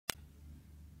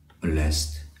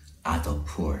Blessed are the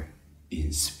poor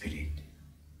in spirit.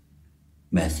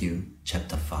 Matthew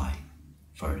chapter 5,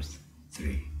 verse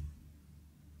 3.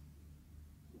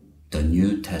 The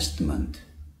New Testament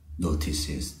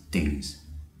notices things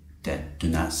that do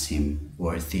not seem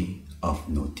worthy of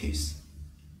notice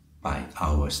by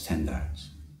our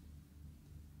standards.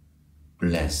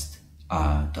 Blessed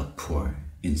are the poor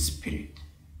in spirit.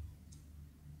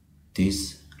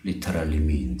 This literally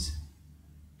means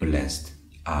blessed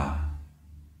are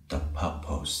the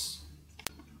paupers.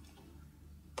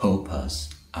 Paupers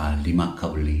are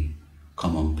remarkably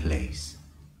commonplace.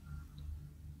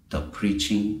 The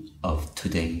preaching of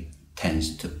today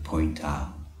tends to point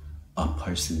out a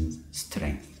person's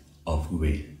strength of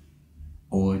will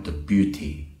or the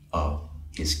beauty of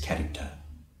his character,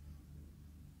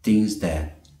 things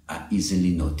that are easily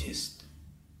noticed.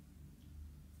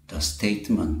 The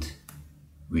statement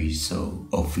we so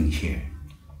often hear,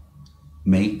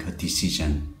 "Make a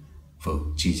decision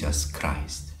for Jesus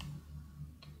Christ,"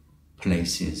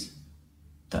 places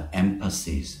the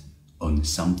emphasis on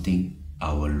something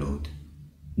our Lord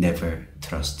never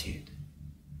trusted.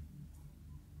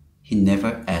 He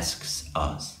never asks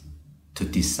us to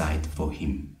decide for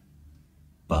Him,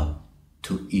 but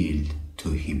to yield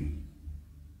to Him.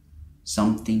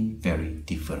 Something very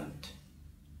different.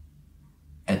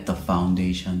 At the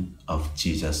foundation of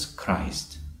Jesus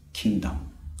Christ's kingdom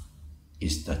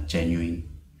is the genuine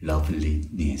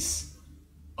loveliness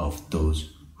of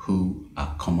those who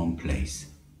are commonplace.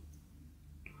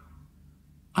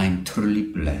 I am truly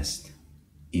blessed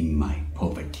in my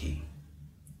poverty.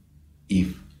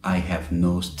 If I have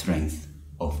no strength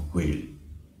of will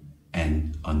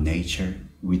and a nature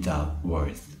without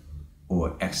worth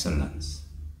or excellence,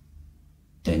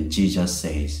 then Jesus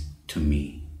says to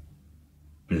me,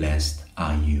 "Blessed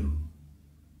are you,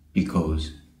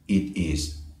 because it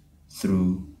is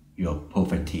through your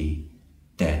poverty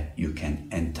that you can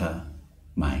enter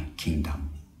my kingdom."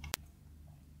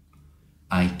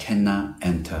 I cannot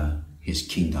enter His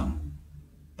kingdom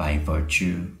by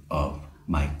virtue of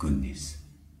my goodness.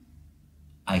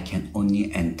 I can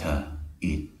only enter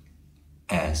it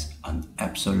as an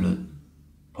absolute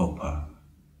pauper.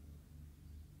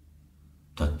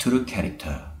 The true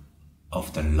character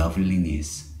of the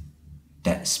loveliness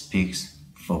that speaks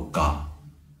for God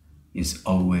is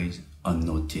always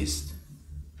unnoticed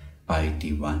by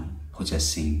the one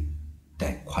possessing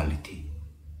that quality.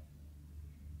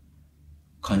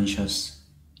 Conscious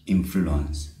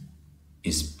influence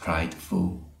is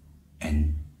prideful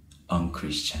and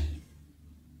unchristian.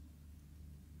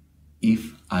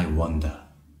 If I wonder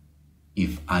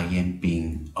if I am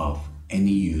being of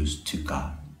any use to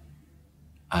God,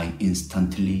 I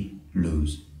instantly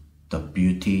lose the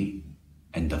beauty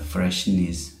and the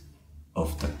freshness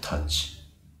of the touch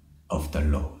of the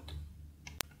Lord.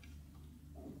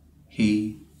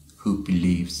 He who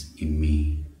believes in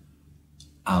me,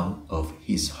 out of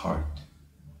his heart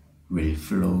will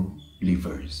flow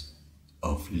rivers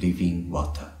of living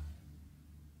water.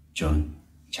 John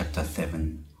chapter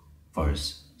 7,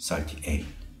 verse 38.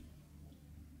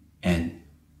 And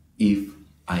if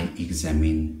I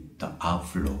examine the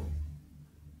outflow,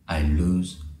 I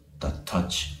lose the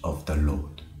touch of the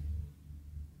Lord.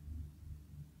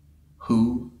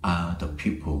 Who are the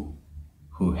people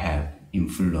who have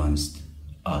influenced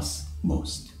us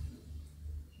most?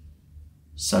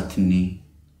 Certainly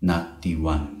not the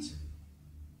ones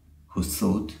who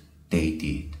thought they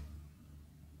did,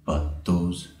 but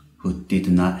those who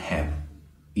did not have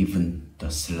even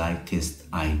the slightest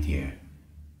idea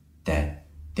that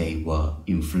they were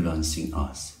influencing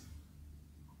us.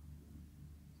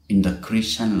 In the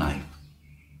Christian life,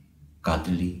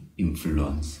 godly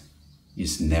influence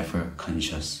is never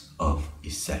conscious of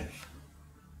itself.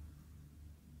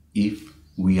 If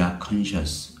we are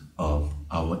conscious of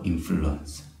our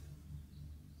influence,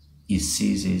 it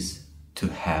ceases to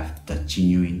have the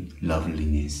genuine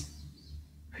loveliness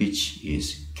which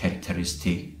is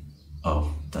characteristic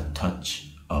of the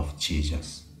touch of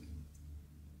Jesus.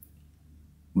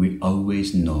 We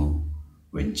always know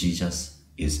when Jesus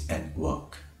is at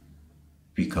work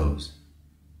because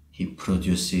He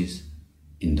produces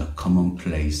in the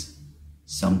commonplace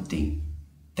something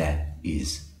that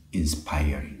is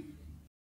inspiring.